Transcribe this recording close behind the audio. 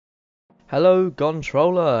Hello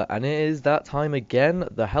Gontroller, and it is that time again.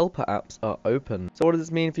 The helper apps are open. So what does this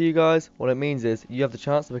mean for you guys? What it means is you have the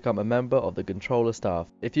chance to become a member of the Gontroller staff.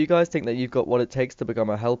 If you guys think that you've got what it takes to become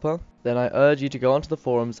a helper, then I urge you to go onto the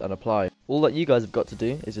forums and apply. All that you guys have got to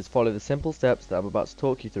do is just follow the simple steps that I'm about to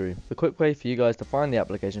talk you through. The quick way for you guys to find the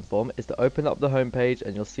application form is to open up the homepage,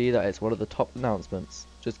 and you'll see that it's one of the top announcements.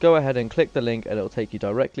 Just go ahead and click the link and it will take you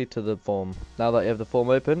directly to the form. Now that you have the form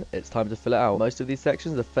open, it's time to fill it out. Most of these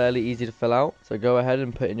sections are fairly easy to fill out, so go ahead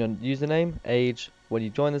and put in your username, age, when you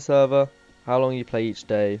join the server, how long you play each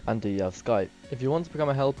day, and do you have Skype. If you want to become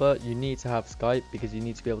a helper, you need to have Skype because you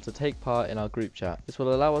need to be able to take part in our group chat. This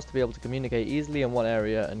will allow us to be able to communicate easily in one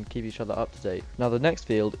area and keep each other up to date. Now the next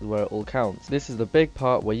field is where it all counts. This is the big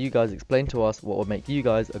part where you guys explain to us what will make you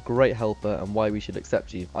guys a great helper and why we should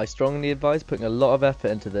accept you. I strongly advise putting a lot of effort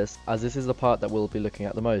into this, as this is the part that we'll be looking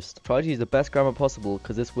at the most. Try to use the best grammar possible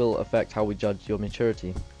because this will affect how we judge your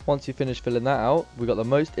maturity. Once you finish filling that out, we got the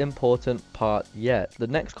most important part yet. The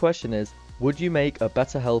next question is, would you make a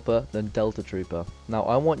better helper than Delta Trooper? Now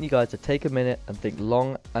I want you guys to take a minute and think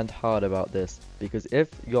long and hard about this, because if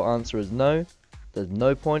your answer is no, there's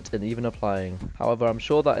no point in even applying. However, I'm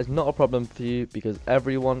sure that is not a problem for you because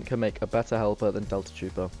everyone can make a better helper than Delta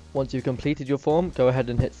Trooper. Once you've completed your form, go ahead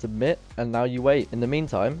and hit submit, and now you wait. In the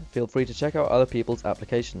meantime, feel free to check out other people's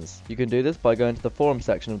applications. You can do this by going to the forum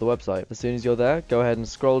section of the website. As soon as you're there, go ahead and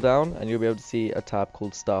scroll down and you'll be able to see a tab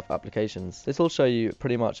called staff applications. This will show you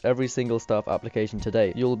pretty much every single staff application to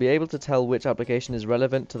date. You'll be able to tell which application is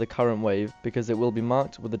relevant to the current wave because it will be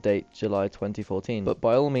marked with the date July 2014. But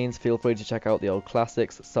by all means, feel free to check out the old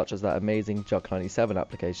classics such as that amazing Juck 97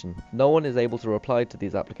 application. No one is able to reply to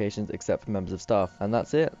these applications except for members of staff, and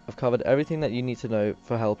that's it. I've covered everything that you need to know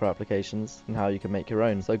for helper applications and how you can make your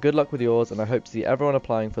own. So good luck with yours, and I hope to see everyone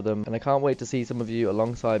applying for them, and I can't wait to see some of you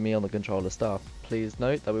alongside me on the Gontroller staff. Please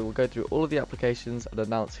note that we will go through all of the applications and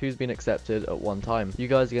announce who's been accepted at one time. You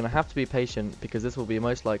guys are going to have to be patient because this will be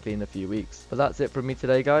most likely in a few weeks. But that's it from me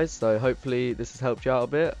today guys, so hopefully this has helped you out a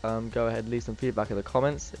bit. Go ahead and leave some feedback in the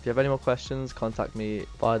comments. If you have any more questions, contact me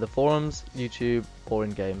via the forums, YouTube, or in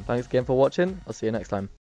game. Thanks again for watching. I'll see you next time.